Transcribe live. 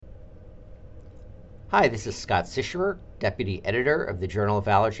Hi, this is Scott Sicherer, Deputy Editor of the Journal of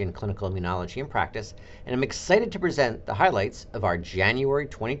Allergy and Clinical Immunology in Practice, and I'm excited to present the highlights of our January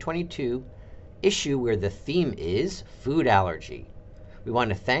 2022 issue where the theme is food allergy. We want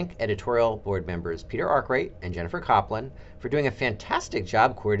to thank editorial board members Peter Arkwright and Jennifer Copland for doing a fantastic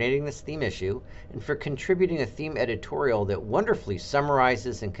job coordinating this theme issue and for contributing a theme editorial that wonderfully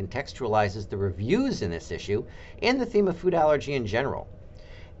summarizes and contextualizes the reviews in this issue and the theme of food allergy in general.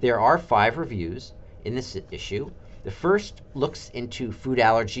 There are 5 reviews in this issue. The first looks into food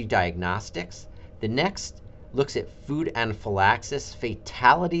allergy diagnostics. The next looks at food anaphylaxis,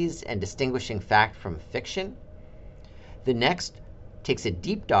 fatalities, and distinguishing fact from fiction. The next takes a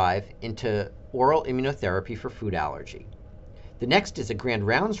deep dive into oral immunotherapy for food allergy. The next is a grand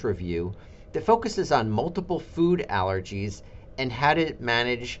rounds review that focuses on multiple food allergies and how to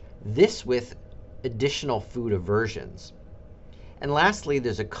manage this with additional food aversions. And lastly,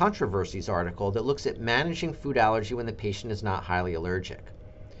 there's a controversies article that looks at managing food allergy when the patient is not highly allergic.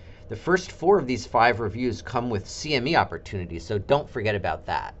 The first 4 of these 5 reviews come with CME opportunities, so don't forget about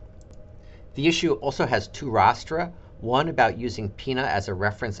that. The issue also has 2 rostra, one about using peanut as a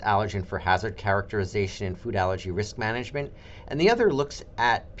reference allergen for hazard characterization and food allergy risk management, and the other looks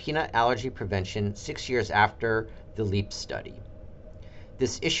at peanut allergy prevention 6 years after the LEAP study.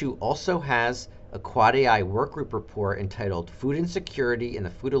 This issue also has a Quad AI workgroup report entitled Food Insecurity in the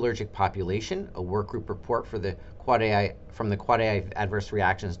Food Allergic Population, a workgroup report for the Quad AI from the Quad AI Adverse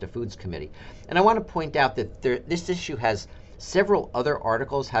Reactions to Foods Committee. And I want to point out that this issue has several other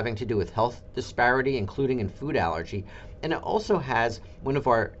articles having to do with health disparity, including in food allergy, and it also has one of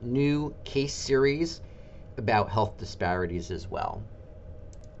our new case series about health disparities as well.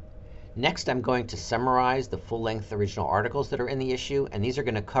 Next, I'm going to summarize the full-length original articles that are in the issue, and these are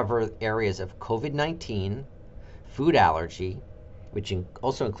going to cover areas of COVID-19, food allergy, which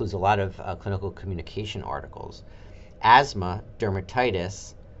also includes a lot of clinical communication articles, asthma,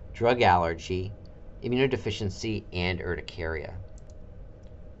 dermatitis, drug allergy, immunodeficiency, and urticaria.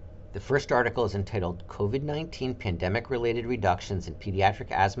 The first article is entitled COVID-19 Pandemic-Related Reductions in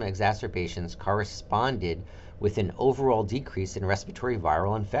Pediatric Asthma Exacerbations Corresponded with an Overall Decrease in Respiratory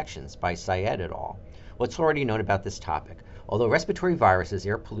Viral Infections by Syed et al. What's already known about this topic? Although respiratory viruses,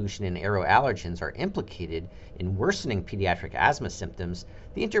 air pollution, and aeroallergens are implicated in worsening pediatric asthma symptoms,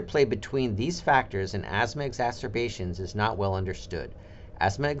 the interplay between these factors and asthma exacerbations is not well understood.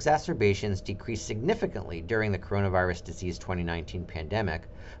 Asthma exacerbations decreased significantly during the coronavirus disease 2019 pandemic,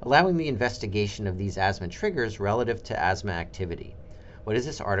 allowing the investigation of these asthma triggers relative to asthma activity. What does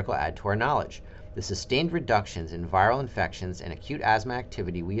this article add to our knowledge? The sustained reductions in viral infections and acute asthma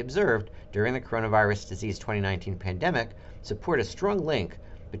activity we observed during the coronavirus disease 2019 pandemic support a strong link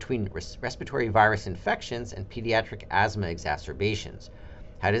between respiratory virus infections and pediatric asthma exacerbations.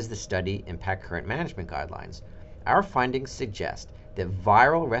 How does the study impact current management guidelines? Our findings suggest that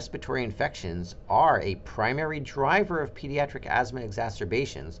viral respiratory infections are a primary driver of pediatric asthma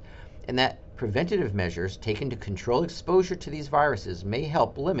exacerbations, and that preventative measures taken to control exposure to these viruses may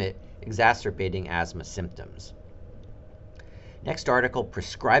help limit exacerbating asthma symptoms. Next article,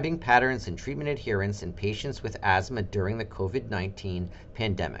 Prescribing Patterns and Treatment Adherence in Patients with Asthma During the COVID-19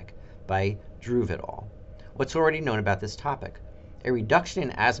 Pandemic by Dhruv et al. What's already known about this topic? A reduction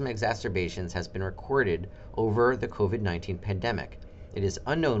in asthma exacerbations has been recorded over the COVID-19 pandemic. It is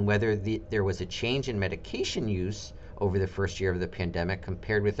unknown whether there was a change in medication use over the first year of the pandemic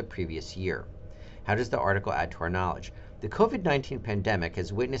compared with the previous year. How does the article add to our knowledge? The COVID-19 pandemic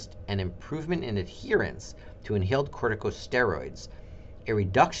has witnessed an improvement in adherence to inhaled corticosteroids, a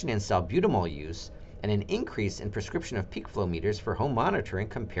reduction in salbutamol use, and an increase in prescription of peak flow meters for home monitoring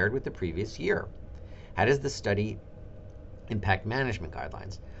compared with the previous year. How does the study impact management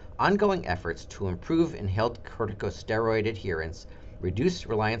guidelines? Ongoing efforts to improve inhaled corticosteroid adherence, reduce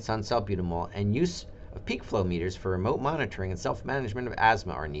reliance on salbutamol, and use of peak flow meters for remote monitoring and self-management of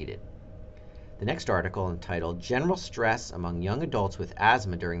asthma are needed. The next article, entitled General Stress Among Young Adults with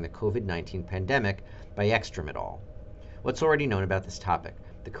Asthma During the COVID-19 Pandemic by Ekstrom et al. What's already known about this topic?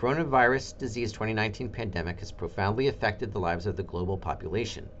 The coronavirus disease 2019 pandemic has profoundly affected the lives of the global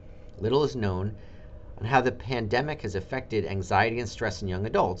population. Little is known on how the pandemic has affected anxiety and stress in young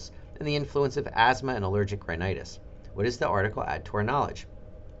adults and the influence of asthma and allergic rhinitis. What does the article add to our knowledge?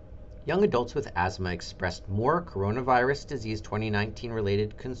 Young adults with asthma expressed more coronavirus disease 2019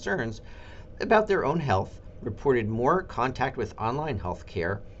 related concerns about their own health, reported more contact with online health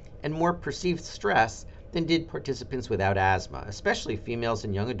care, and more perceived stress than did participants without asthma, especially females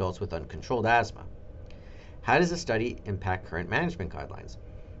and young adults with uncontrolled asthma. How does the study impact current management guidelines?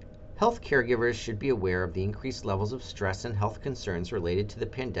 Health caregivers should be aware of the increased levels of stress and health concerns related to the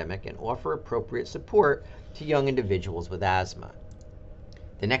pandemic and offer appropriate support to young individuals with asthma.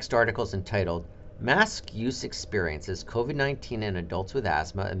 The next article is entitled Mask Use Experiences COVID-19 in Adults with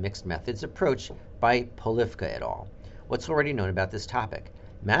Asthma, a Mixed Methods Approach by Polivka et al. What's already known about this topic?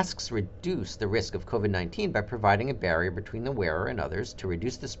 Masks reduce the risk of COVID-19 by providing a barrier between the wearer and others to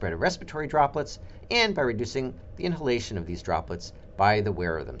reduce the spread of respiratory droplets and by reducing the inhalation of these droplets by the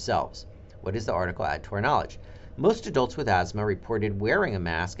wearer themselves. What does the article add to our knowledge? Most adults with asthma reported wearing a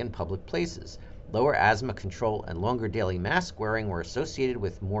mask in public places. Lower asthma control and longer daily mask wearing were associated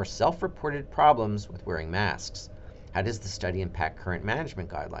with more self-reported problems with wearing masks. How does the study impact current management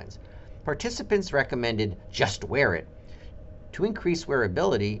guidelines? Participants recommended just wear it. To increase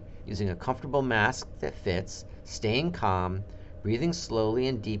wearability, using a comfortable mask that fits, staying calm, breathing slowly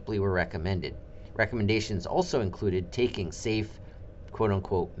and deeply were recommended. Recommendations also included taking safe,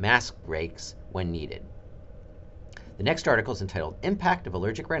 quote-unquote, mask breaks when needed. The next article is entitled Impact of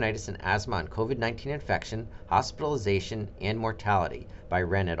Allergic Rhinitis and Asthma on COVID-19 Infection, Hospitalization, and Mortality by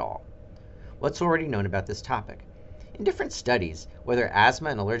Wren et al. What's already known about this topic? In different studies, whether asthma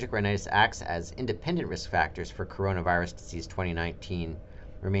and allergic rhinitis acts as independent risk factors for coronavirus disease 2019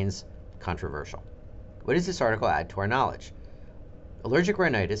 remains controversial. What does this article add to our knowledge? Allergic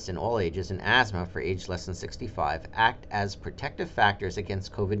rhinitis in all ages and asthma for age less than 65 act as protective factors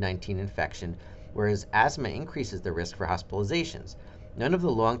against COVID-19 infection, whereas asthma increases the risk for hospitalizations. None of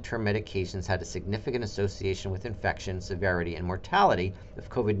the long-term medications had a significant association with infection, severity, and mortality of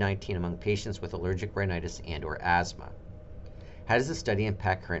COVID-19 among patients with allergic rhinitis and/or asthma. How does the study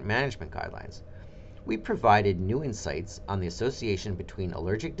impact current management guidelines? We provided new insights on the association between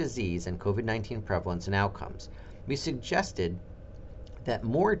allergic disease and COVID-19 prevalence and outcomes. We suggested that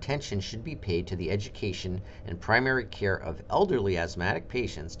more attention should be paid to the education and primary care of elderly asthmatic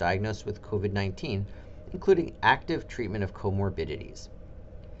patients diagnosed with COVID-19, including active treatment of comorbidities.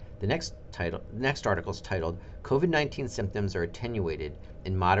 The next article is titled COVID-19 Symptoms Are Attenuated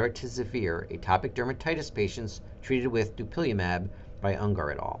in Moderate to Severe Atopic Dermatitis Patients Treated with Dupilumab by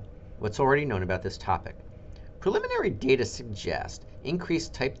Ungar et al. What's already known about this topic? Preliminary data suggest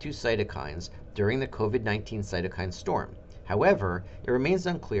increased type 2 cytokines during the COVID-19 cytokine storm. However, it remains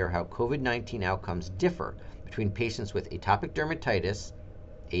unclear how COVID-19 outcomes differ between patients with atopic dermatitis,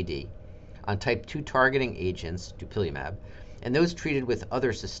 AD, on type 2 targeting agents, dupilumab, and those treated with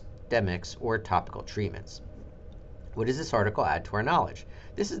other systemics or topical treatments. What does this article add to our knowledge?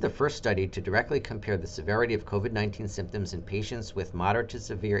 This is the first study to directly compare the severity of COVID-19 symptoms in patients with moderate to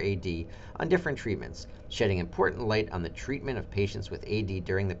severe AD on different treatments, shedding important light on the treatment of patients with AD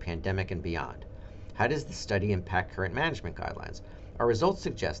during the pandemic and beyond. How does the study impact current management guidelines? Our results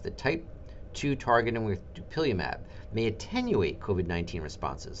suggest that type 2 targeting with dupilumab may attenuate COVID-19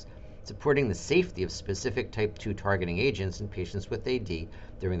 responses, supporting the safety of specific type 2 targeting agents in patients with AD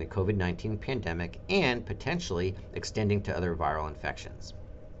during the COVID-19 pandemic and potentially extending to other viral infections.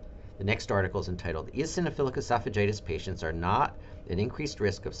 The next article is entitled Eosinophilic Esophagitis Patients Are Not at Increased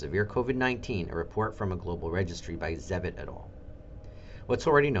Risk of Severe COVID-19, a report from a global registry by Zevit et al. What's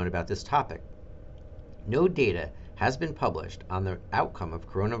already known about this topic? No data has been published on the outcome of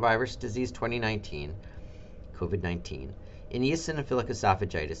coronavirus disease 2019, COVID-19, in eosinophilic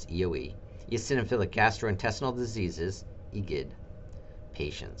esophagitis, EOE, eosinophilic gastrointestinal diseases, EGID,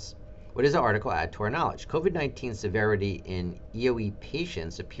 patients. What does the article add to our knowledge? COVID-19 severity in EOE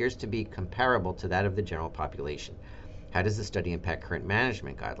patients appears to be comparable to that of the general population. How does the study impact current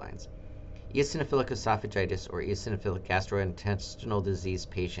management guidelines? Eosinophilic esophagitis or eosinophilic gastrointestinal disease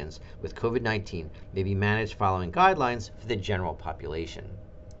patients with COVID-19 may be managed following guidelines for the general population.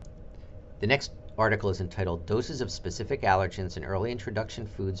 The next article is entitled Doses of Specific Allergens in Early Introduction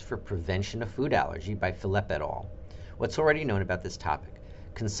Foods for Prevention of Food Allergy by Philippe et al. What's already known about this topic?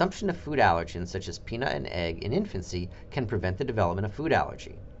 Consumption of food allergens such as peanut and egg in infancy can prevent the development of food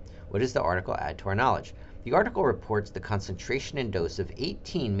allergy. What does the article add to our knowledge? The article reports the concentration and dose of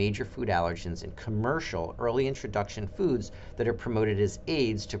 18 major food allergens in commercial early introduction foods that are promoted as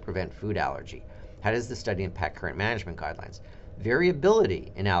aids to prevent food allergy. How does the study impact current management guidelines?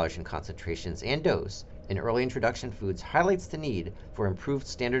 Variability in allergen concentrations and dose in early introduction foods highlights the need for improved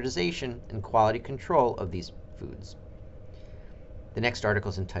standardization and quality control of these foods. The next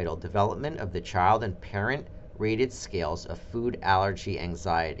article is entitled Development of the Child and Parent Rated Scales of Food Allergy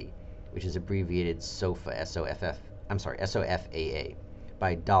Anxiety, which is abbreviated SOFA, SOFAA,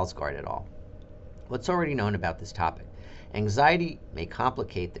 by Dalsgaard et al. What's already known about this topic? Anxiety may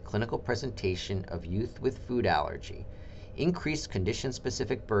complicate the clinical presentation of youth with food allergy. increase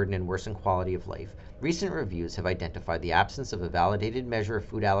condition-specific burden and worsen quality of life, recent reviews have identified the absence of a validated measure of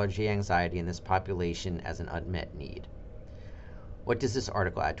food allergy anxiety in this population as an unmet need. What does this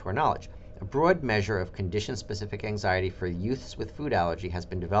article add to our knowledge? A broad measure of condition-specific anxiety for youths with food allergy has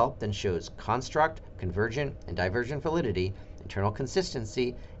been developed and shows construct, convergent, and divergent validity, internal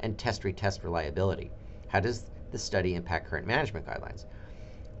consistency, and test-retest reliability. How does the study impact current management guidelines?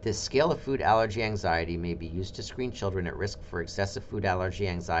 This scale of food allergy anxiety may be used to screen children at risk for excessive food allergy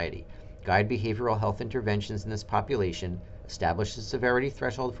anxiety, guide behavioral health interventions in this population, establish the severity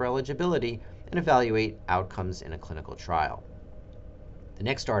threshold for eligibility, and evaluate outcomes in a clinical trial. The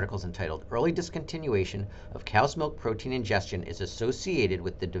next article is entitled Early Discontinuation of Cow's Milk Protein Ingestion is Associated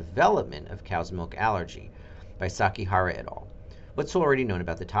with the Development of Cow's Milk Allergy by Sakihara et al. What's already known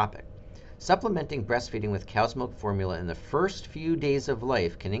about the topic? Supplementing breastfeeding with cow's milk formula in the first few days of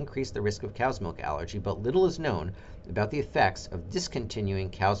life can increase the risk of cow's milk allergy, but little is known about the effects of discontinuing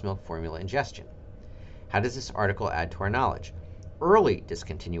cow's milk formula ingestion. How does this article add to our knowledge? Early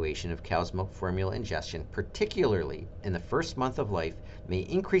discontinuation of cow's milk formula ingestion, particularly in the first month of life, may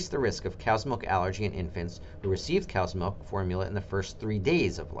increase the risk of cow's milk allergy in infants who received cow's milk formula in the first 3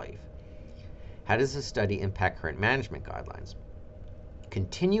 days of life. How does this study impact current management guidelines?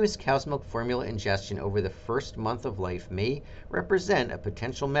 Continuous cow's milk formula ingestion over the first month of life may represent a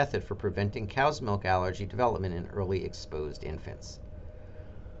potential method for preventing cow's milk allergy development in early exposed infants.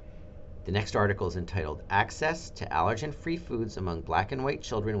 The next article is entitled Access to Allergen-Free Foods Among Black and White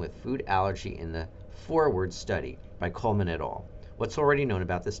Children with Food Allergy in the Forward Study by Coleman et al. What's already known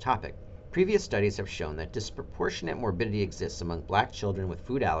about this topic? Previous studies have shown that disproportionate morbidity exists among black children with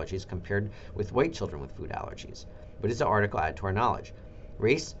food allergies compared with white children with food allergies. What does the article add to our knowledge?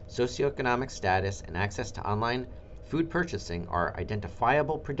 Race, socioeconomic status, and access to online food purchasing are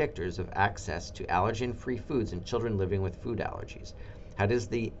identifiable predictors of access to allergen-free foods in children living with food allergies. How does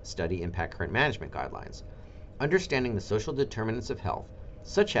the study impact current management guidelines? Understanding the social determinants of health,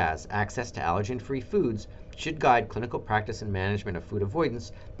 such as access to allergen-free foods, should guide clinical practice and management of food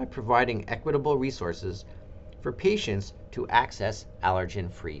avoidance by providing equitable resources for patients to access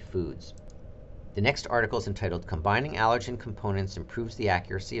allergen-free foods. The next article is entitled Combining Allergen Components Improves the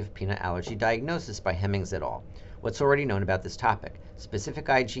Accuracy of Peanut Allergy Diagnosis by Hemmings et al. What's already known about this topic? Specific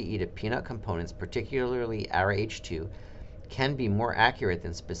IgE to peanut components, particularly ARA-H2, can be more accurate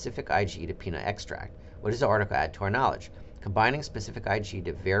than specific IgE to peanut extract. What does the article add to our knowledge? Combining specific IgE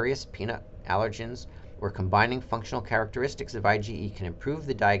to various peanut allergens or combining functional characteristics of IgE can improve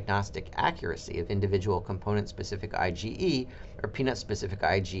the diagnostic accuracy of individual component-specific IgE or peanut-specific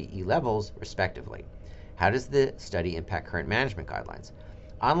IgE levels, respectively. How does the study impact current management guidelines?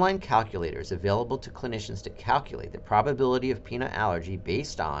 Online calculators available to clinicians to calculate the probability of peanut allergy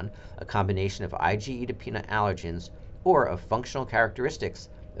based on a combination of IgE to peanut allergens or of functional characteristics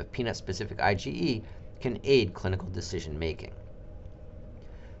of peanut-specific IgE can aid clinical decision-making.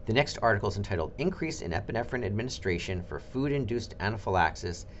 The next article is entitled Increase in Epinephrine Administration for Food-Induced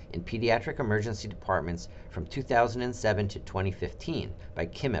Anaphylaxis in Pediatric Emergency Departments from 2007 to 2015 by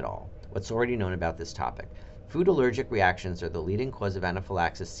Kim et al. What's already known about this topic? Food allergic reactions are the leading cause of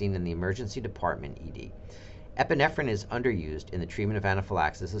anaphylaxis seen in the emergency department ED. Epinephrine is underused in the treatment of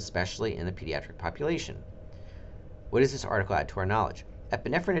anaphylaxis, especially in the pediatric population. What does this article add to our knowledge?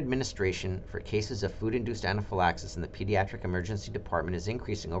 Epinephrine administration for cases of food-induced anaphylaxis in the pediatric emergency department is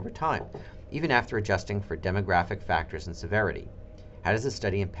increasing over time, even after adjusting for demographic factors and severity. How does this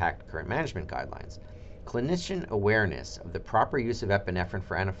study impact current management guidelines? Clinician awareness of the proper use of epinephrine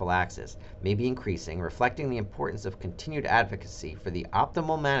for anaphylaxis may be increasing, reflecting the importance of continued advocacy for the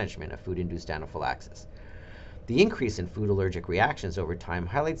optimal management of food-induced anaphylaxis. The increase in food allergic reactions over time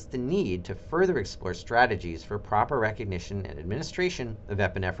highlights the need to further explore strategies for proper recognition and administration of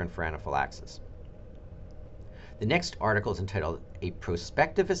epinephrine for anaphylaxis. The next article is entitled A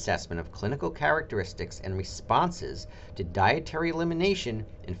Prospective Assessment of Clinical Characteristics and Responses to Dietary Elimination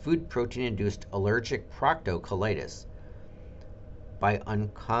in Food Protein-Induced Allergic Proctocolitis by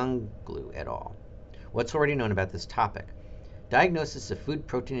Unkonglu et al. What's already known about this topic? Diagnosis of food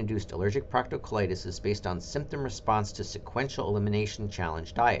protein-induced allergic proctocolitis is based on symptom response to sequential elimination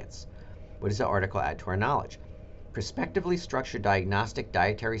challenge diets. What does the article add to our knowledge? Prospectively structured diagnostic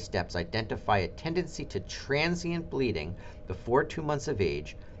dietary steps identify a tendency to transient bleeding before 2 months of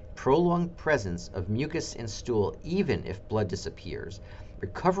age, prolonged presence of mucus in stool even if blood disappears,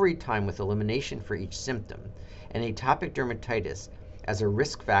 recovery time with elimination for each symptom, and atopic dermatitis as a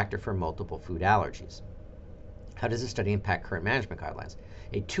risk factor for multiple food allergies. How does this study impact current management guidelines?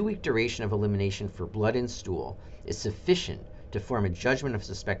 A 2-week duration of elimination for blood and stool is sufficient to form a judgment of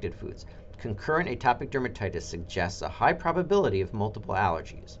suspected foods. Concurrent atopic dermatitis suggests a high probability of multiple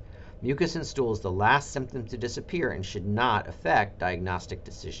allergies. Mucus in stool is the last symptom to disappear and should not affect diagnostic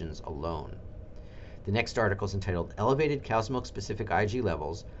decisions alone. The next article is entitled Elevated Cow's Milk Specific Ig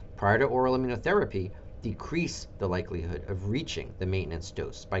levels prior to oral immunotherapy decrease the likelihood of reaching the maintenance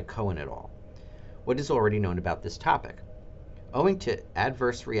dose, by Cohen et al. What is already known about this topic? Owing to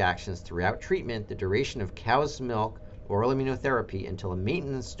adverse reactions throughout treatment, the duration of cow's milk oral immunotherapy until a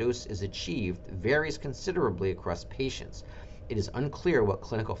maintenance dose is achieved varies considerably across patients. It is unclear what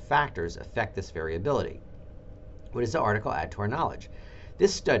clinical factors affect this variability. What does the article add to our knowledge?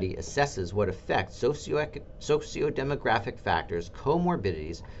 This study assesses what effect sociodemographic factors,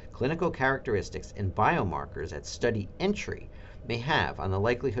 comorbidities, clinical characteristics, and biomarkers at study entry may have on the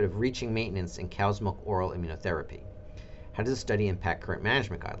likelihood of reaching maintenance in cow's milk oral immunotherapy. How does the study impact current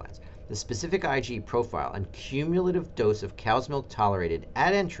management guidelines? The specific Ig profile and cumulative dose of cow's milk tolerated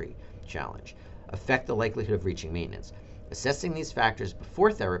at entry challenge affect the likelihood of reaching maintenance. Assessing these factors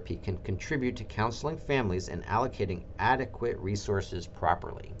before therapy can contribute to counseling families and allocating adequate resources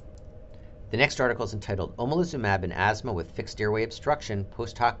properly. The next article is entitled Omalizumab in Asthma with Fixed Airway Obstruction,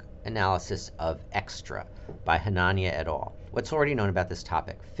 Post-Hoc Analysis of Extra by Hanania et al. What's already known about this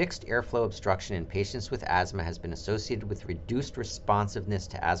topic? Fixed airflow obstruction in patients with asthma has been associated with reduced responsiveness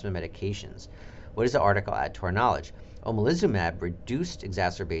to asthma medications. What does the article add to our knowledge? Omalizumab reduced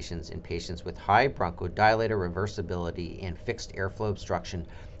exacerbations in patients with high bronchodilator reversibility and fixed airflow obstruction,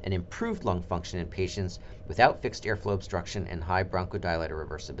 and improved lung function in patients without fixed airflow obstruction and high bronchodilator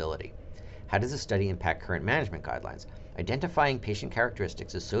reversibility. How does the study impact current management guidelines? Identifying patient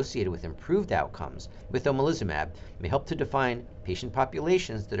characteristics associated with improved outcomes with omalizumab may help to define patient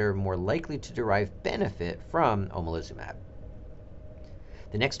populations that are more likely to derive benefit from omalizumab.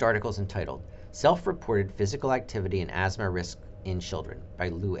 The next article is entitled Self-Reported Physical Activity and Asthma Risk in Children by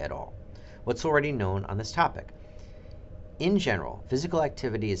Liu et al. What's already known on this topic? In general, physical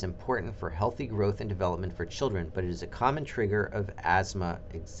activity is important for healthy growth and development for children, but it is a common trigger of asthma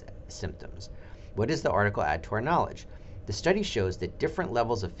symptoms. What does the article add to our knowledge? The study shows that different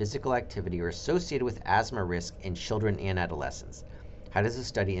levels of physical activity are associated with asthma risk in children and adolescents. How does the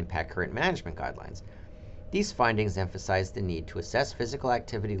study impact current management guidelines? These findings emphasize the need to assess physical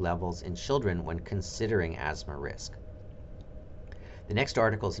activity levels in children when considering asthma risk. The next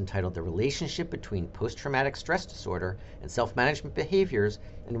article is entitled The Relationship Between Post-Traumatic Stress Disorder and Self-Management Behaviors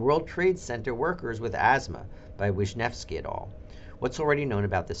in World Trade Center Workers with Asthma by Wisniewski et al. What's already known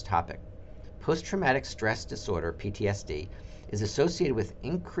about this topic? Post-traumatic stress disorder, PTSD, is associated with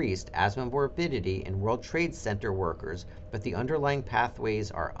increased asthma morbidity in World Trade Center workers, but the underlying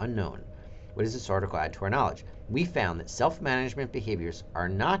pathways are unknown. What does this article add to our knowledge? We found that self-management behaviors are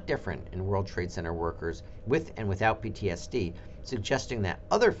not different in World Trade Center workers with and without PTSD, suggesting that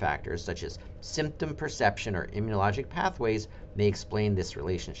other factors such as symptom perception or immunologic pathways may explain this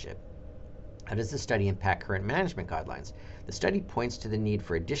relationship. How does the study impact current management guidelines? The study points to the need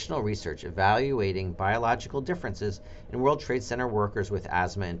for additional research evaluating biological differences in World Trade Center workers with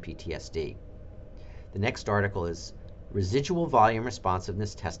asthma and PTSD. The next article is Residual volume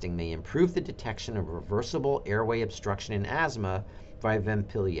responsiveness testing may improve the detection of reversible airway obstruction in asthma by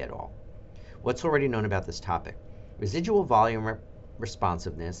Vempili et al. What's already known about this topic? Residual volume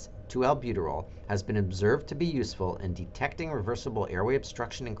responsiveness to albuterol has been observed to be useful in detecting reversible airway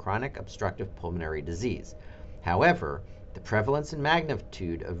obstruction in chronic obstructive pulmonary disease. However, the prevalence and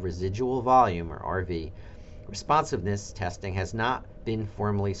magnitude of residual volume, or RV, responsiveness testing has not been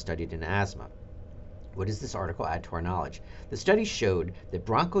formally studied in asthma. What does this article add to our knowledge? The study showed that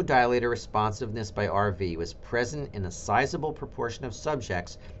bronchodilator responsiveness by RV was present in a sizable proportion of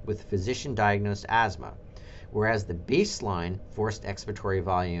subjects with physician-diagnosed asthma. Whereas the baseline forced expiratory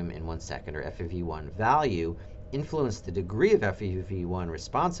volume in 1 second, or FEV1 value, influenced the degree of FEV1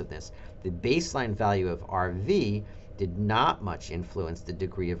 responsiveness, the baseline value of RV did not much influence the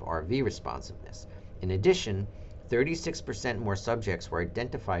degree of RV responsiveness. In addition, 36% more subjects were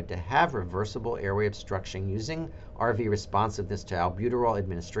identified to have reversible airway obstruction using RV responsiveness to albuterol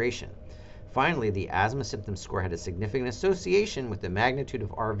administration. Finally, the asthma symptom score had a significant association with the magnitude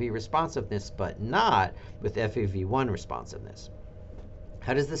of RV responsiveness, but not with FEV1 responsiveness.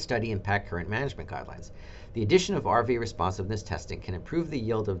 How does this study impact current management guidelines? The addition of RV responsiveness testing can improve the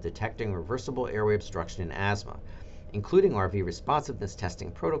yield of detecting reversible airway obstruction in asthma. Including RV responsiveness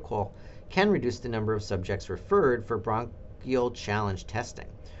testing protocol can reduce the number of subjects referred for bronchial challenge testing.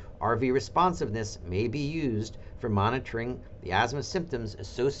 RV responsiveness may be used for monitoring the asthma symptoms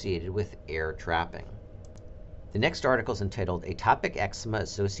associated with air trapping. The next article is entitled Atopic Eczema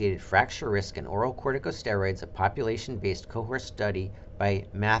Associated Fracture Risk in Oral Corticosteroids, a Population-Based Cohort Study by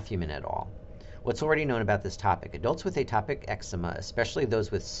Matthewman et al. What's already known about this topic? Adults with atopic eczema, especially those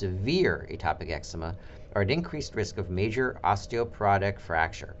with severe atopic eczema, are at increased risk of major osteoporotic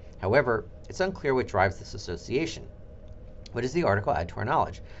fracture. However, it's unclear what drives this association. What does the article add to our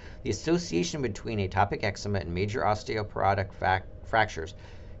knowledge? The association between atopic eczema and major osteoporotic fractures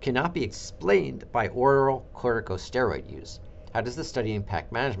cannot be explained by oral corticosteroid use. How does the study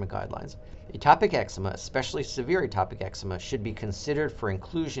impact management guidelines? Atopic eczema, especially severe atopic eczema, should be considered for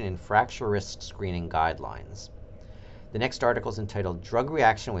inclusion in fracture risk screening guidelines. The next article is entitled Drug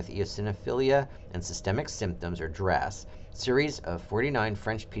Reaction with Eosinophilia and Systemic Symptoms, or DRESS, series of 49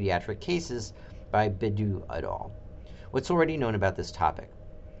 French pediatric cases by Bedou et al. What's already known about this topic?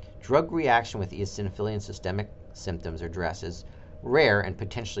 Drug reaction with eosinophilia and systemic symptoms, or DRESS, is rare and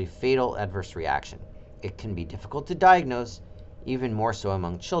potentially fatal adverse reaction. It can be difficult to diagnose, even more so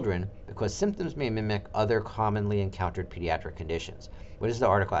among children, because symptoms may mimic other commonly encountered pediatric conditions. What does the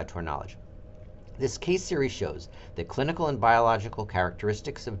article add to our knowledge? This case series shows that clinical and biological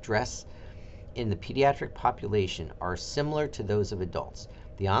characteristics of DRESS in the pediatric population are similar to those of adults.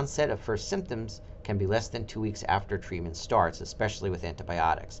 The onset of first symptoms can be less than 2 weeks after treatment starts, especially with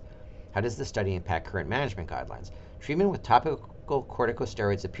antibiotics. How does the study impact current management guidelines? Treatment with topical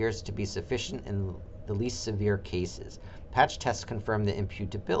corticosteroids appears to be sufficient in the least severe cases. Patch tests confirm the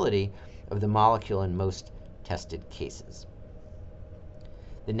imputability of the molecule in most tested cases.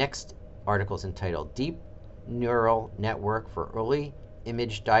 The next article is entitled Deep Neural Network for Early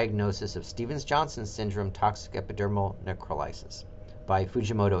Image Diagnosis of Stevens-Johnson Syndrome Toxic Epidermal Necrolysis by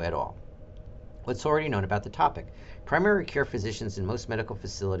Fujimoto et al. What's already known about the topic? Primary care physicians in most medical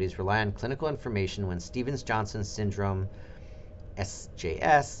facilities rely on clinical information when Stevens-Johnson Syndrome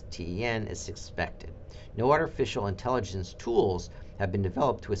SJS-TEN is suspected. No artificial intelligence tools have been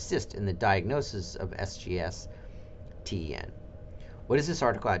developed to assist in the diagnosis of SJS-TEN. What does this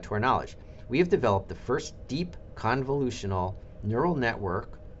article add to our knowledge? We have developed the first deep convolutional neural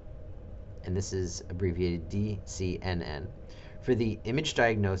network, and this is abbreviated DCNN, for the image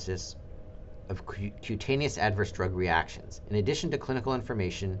diagnosis of cutaneous adverse drug reactions. In addition to clinical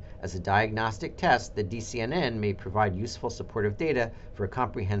information as a diagnostic test, the DCNN may provide useful supportive data for a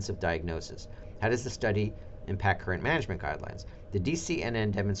comprehensive diagnosis. How does the study impact current management guidelines? The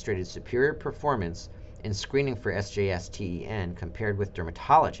DCNN demonstrated superior performance in screening for SJS-TEN compared with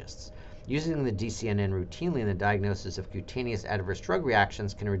dermatologists. Using the DCNN routinely in the diagnosis of cutaneous adverse drug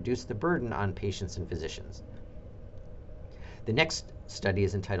reactions can reduce the burden on patients and physicians. The next study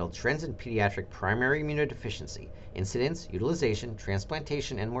is entitled Trends in Pediatric Primary Immunodeficiency, Incidence, Utilization,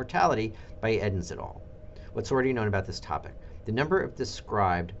 Transplantation, and Mortality by Edens et al. What's already known about this topic? The number of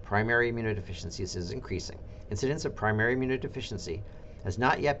described primary immunodeficiencies is increasing. Incidence of primary immunodeficiency has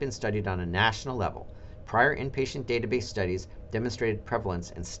not yet been studied on a national level. Prior inpatient database studies demonstrated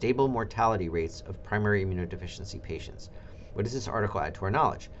prevalence and stable mortality rates of primary immunodeficiency patients. What does this article add to our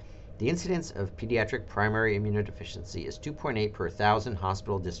knowledge? The incidence of pediatric primary immunodeficiency is 2.8 per 1,000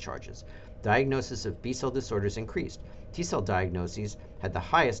 hospital discharges. Diagnosis of B-cell disorders increased. T-cell diagnoses had the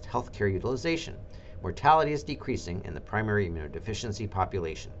highest healthcare utilization. Mortality is decreasing in the primary immunodeficiency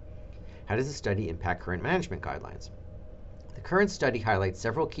population. How does the study impact current management guidelines? The current study highlights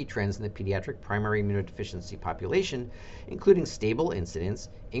several key trends in the pediatric primary immunodeficiency population, including stable incidence,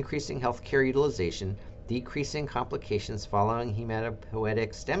 increasing healthcare utilization, decreasing complications following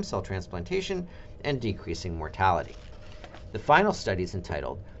hematopoietic stem cell transplantation, and decreasing mortality. The final study is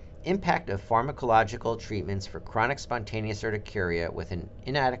entitled Impact of Pharmacological Treatments for Chronic Spontaneous Urticaria with an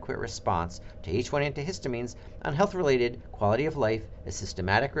Inadequate Response to H1 Antihistamines on Health-Related Quality of Life, a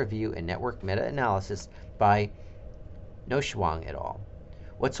Systematic Review and Network Meta-Analysis by Noshwang et al.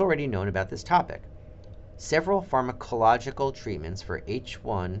 What's already known about this topic? Several pharmacological treatments for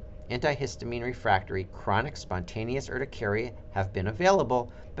H1 antihistamine refractory chronic spontaneous urticaria have been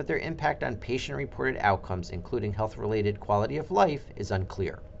available, but their impact on patient-reported outcomes, including health-related quality of life, is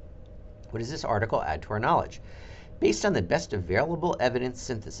unclear. What does this article add to our knowledge? Based on the best available evidence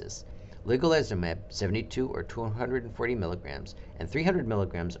synthesis, ligelizumab 72 or 240 milligrams and 300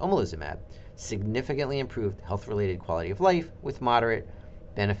 milligrams omalizumab significantly improved health-related quality of life with moderate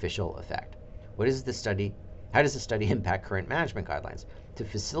beneficial effect. How does the study impact current management guidelines? To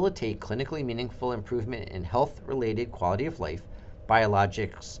facilitate clinically meaningful improvement in health-related quality of life,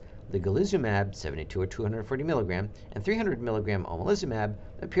 biologics ligelizumab 72 or 240 milligram and 300 milligram omalizumab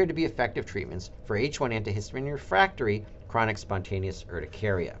appear to be effective treatments for H1 antihistamine refractory chronic spontaneous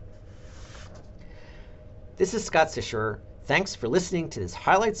urticaria. This is Scott Sischer. Thanks for listening to this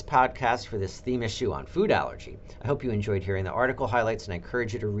Highlights podcast for this theme issue on food allergy. I hope you enjoyed hearing the article highlights, and I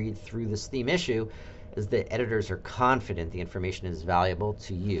encourage you to read through this theme issue. as the editors are confident the information is valuable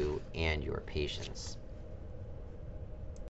to you and your patients.